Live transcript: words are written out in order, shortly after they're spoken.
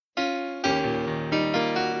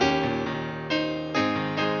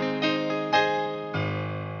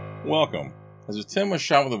Welcome. This is Tim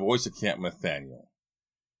Mashon with the voice of Camp Nathaniel.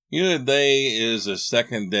 Today is the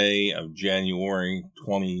second day of January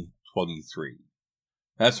 2023.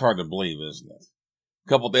 That's hard to believe, isn't it? A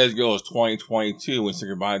couple of days ago it was 2022. We said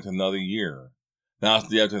goodbye to another year. Now it's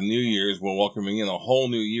the day after New Year's. We're welcoming in a whole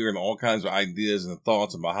new year and all kinds of ideas and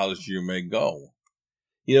thoughts about how this year may go.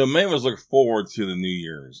 Many of us look forward to the New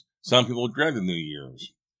Year's. Some people dread the New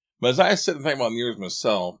Year's. But as I sit and think about New Year's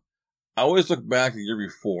myself, I always look back the year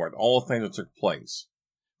before at all the things that took place.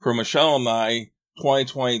 For Michelle and I,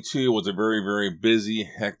 2022 was a very, very busy,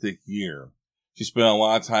 hectic year. She spent a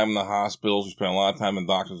lot of time in the hospitals. She spent a lot of time in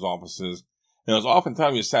doctor's offices. And it was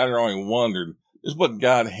oftentimes you sat around and wondered, this is what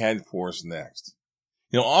God had for us next.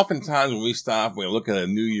 Oftentimes when we stop and we look at a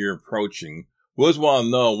new year approaching, we always want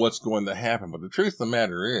to know what's going to happen. But the truth of the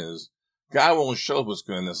matter is, God won't show us what's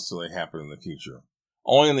going to necessarily happen in the future.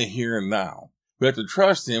 Only in the here and now. We have to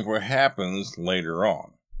trust Him for what happens later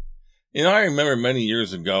on. I remember many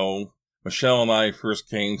years ago, Michelle and I first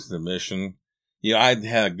came to the mission. I'd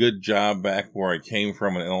had a good job back where I came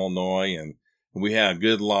from in Illinois, and we had a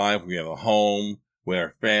good life. We had a home. We had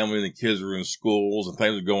our family. The kids were in schools, and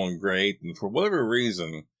things were going great. And for whatever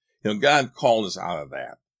reason, God called us out of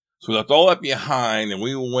that. So we left all that behind, and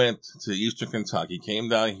we went to Eastern Kentucky, came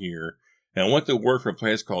down here, and went to work for a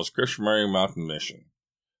place called Scripture Mary Mountain Mission.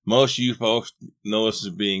 Most of you folks know us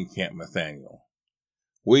as being Camp Nathaniel.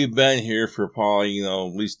 We've been here for probably,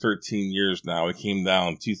 at least 13 years now. We came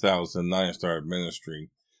down in 2009 and started ministry.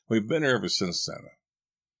 We've been here ever since then.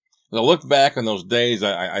 As I look back on those days,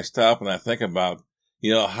 I stop and I think about,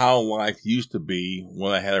 how life used to be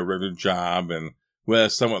when I had a regular job and we had a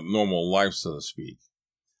somewhat normal life, so to speak.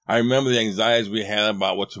 I remember the anxieties we had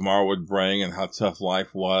about what tomorrow would bring and how tough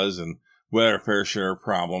life was, and we had our fair share of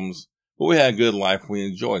problems. But we had a good life. We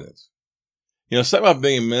enjoyed it. Something about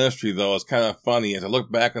being in ministry, though, is kind of funny. As I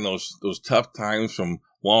look back on those tough times from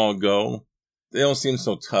long ago, they don't seem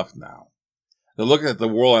so tough now. I look at the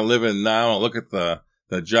world I live in now, I look at the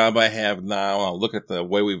job I have now, I look at the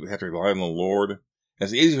way we have to rely on the Lord.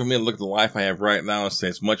 It's easy for me to look at the life I have right now and say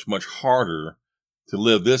it's much, much harder to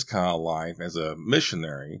live this kind of life as a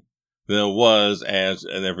missionary than it was as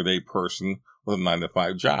an everyday person with a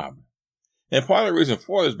 9-to-5 job. And part of the reason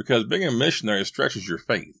for this is because being a missionary stretches your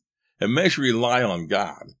faith. It makes you rely on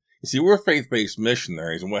God. You see, we're faith-based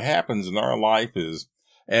missionaries, and what happens in our life is,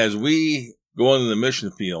 as we go into the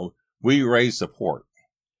mission field, we raise support.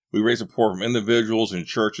 We raise support from individuals and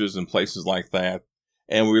churches and places like that,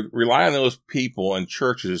 and we rely on those people and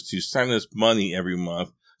churches to send us money every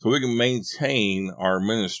month so we can maintain our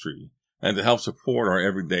ministry and to help support our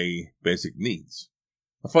everyday basic needs.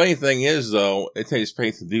 The funny thing is, though, it takes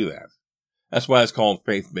faith to do that. That's why it's called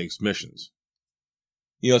faith-based missions.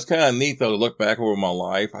 It's kind of neat, though, to look back over my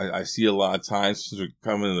life. I see a lot of times since we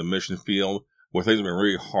come into the mission field where things have been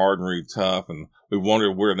really hard and really tough, and we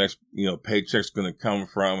wonder where the next, paycheck's going to come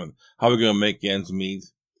from and how we're going to make ends meet.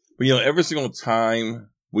 But, every single time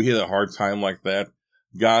we hit a hard time like that,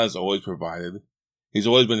 God has always provided. He's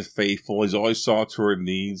always been faithful. He's always saw to our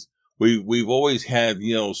needs. We've always had,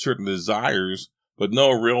 certain desires, but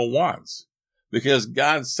no real wants. Because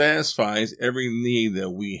God satisfies every need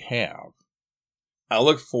that we have. I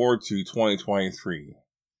look forward to 2023,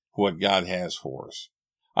 what God has for us.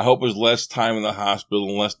 I hope there's less time in the hospital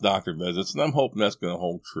and less doctor visits, and I'm hoping that's going to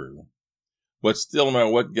hold true. But still, no matter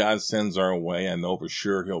what God sends our way, I know for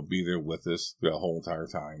sure He'll be there with us through the whole entire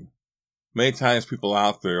time. Many times people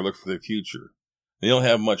out there look for the future. They don't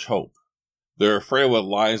have much hope. They're afraid of what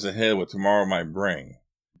lies ahead, what tomorrow might bring.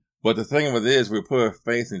 But the thing of it is, we put our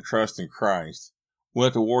faith and trust in Christ. We don't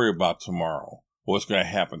have to worry about tomorrow, what's going to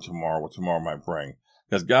happen tomorrow, what tomorrow might bring.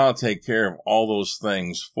 Because God will take care of all those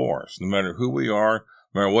things for us. No matter who we are,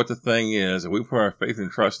 no matter what the thing is, if we put our faith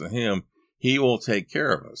and trust in Him, He will take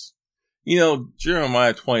care of us.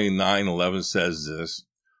 Jeremiah 29:11 says this,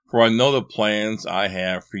 "For I know the plans I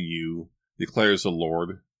have for you, declares the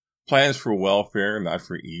Lord, plans for welfare, not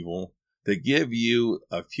for evil, to give you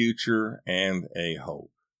a future and a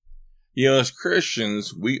hope." As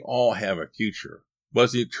Christians, we all have a future, but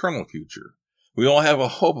it's the eternal future. We all have a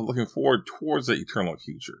hope of looking forward towards that eternal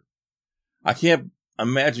future. I can't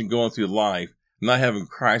imagine going through life not having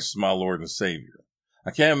Christ as my Lord and Savior.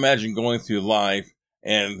 I can't imagine going through life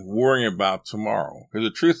and worrying about tomorrow. Because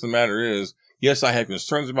the truth of the matter is, yes, I have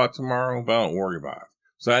concerns about tomorrow, but I don't worry about it.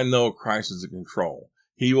 So I know Christ is in control.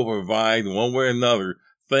 He will provide one way or another.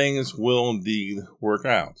 Things will indeed work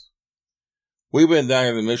out. We've been down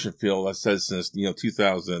in the mission field, I said, since,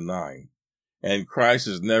 2009. And Christ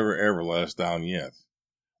has never, ever let us down yet.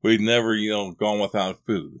 We've never, gone without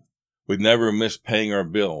food. We've never missed paying our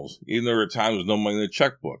bills, even though there were times with no money in the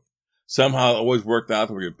checkbook. Somehow it always worked out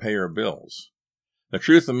that we could pay our bills. The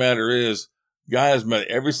truth of the matter is, God has met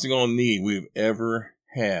every single need we've ever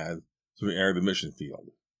had since we entered the mission field.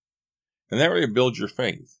 And that really builds your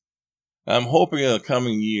faith. I'm hoping in the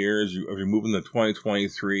coming years, as you move into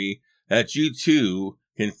 2023, that you too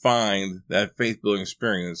can find that faith-building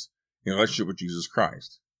experience in relationship with Jesus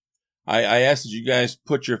Christ. I ask that you guys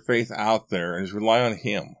put your faith out there and just rely on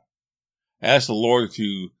Him. Ask the Lord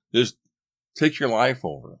to just take your life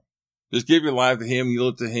over. Just give your life to Him,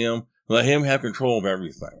 yield it to Him, let Him have control of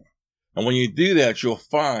everything. And when you do that, you'll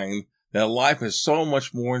find that life is so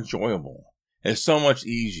much more enjoyable. It's so much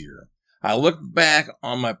easier. I look back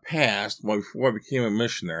on my past before I became a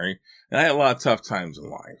missionary, and I had a lot of tough times in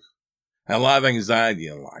life. I had a lot of anxiety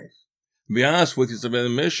in life. To be honest with you, since I've been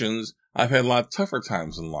in missions, I've had a lot of tougher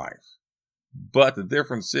times in life. But the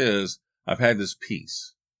difference is, I've had this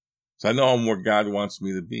peace. So I know I'm where God wants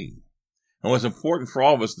me to be. And what's important for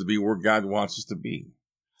all of us to be where God wants us to be.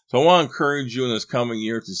 So I want to encourage you in this coming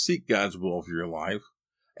year to seek God's will for your life.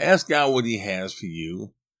 Ask God what He has for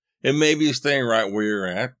you. It may be staying right where you're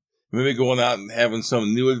at. Maybe going out and having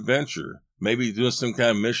some new adventure. Maybe doing some kind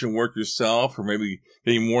of mission work yourself, or maybe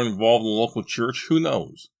getting more involved in the local church. Who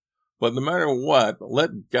knows? But no matter what,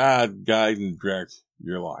 let God guide and direct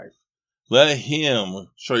your life. Let Him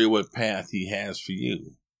show you what path He has for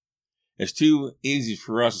you. It's too easy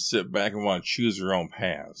for us to sit back and want to choose our own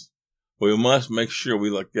paths. But we must make sure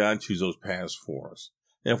we let God choose those paths for us.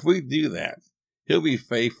 And if we do that, He'll be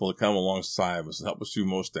faithful to come alongside of us and help us through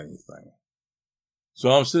most anything.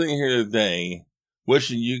 So I'm sitting here today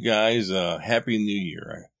wishing you guys a happy new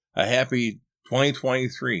year, a happy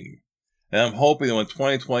 2023. And I'm hoping that when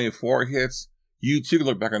 2024 hits, you too can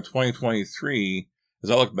look back on 2023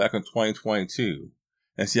 as I look back on 2022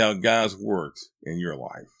 and see how God's worked in your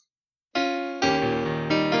life.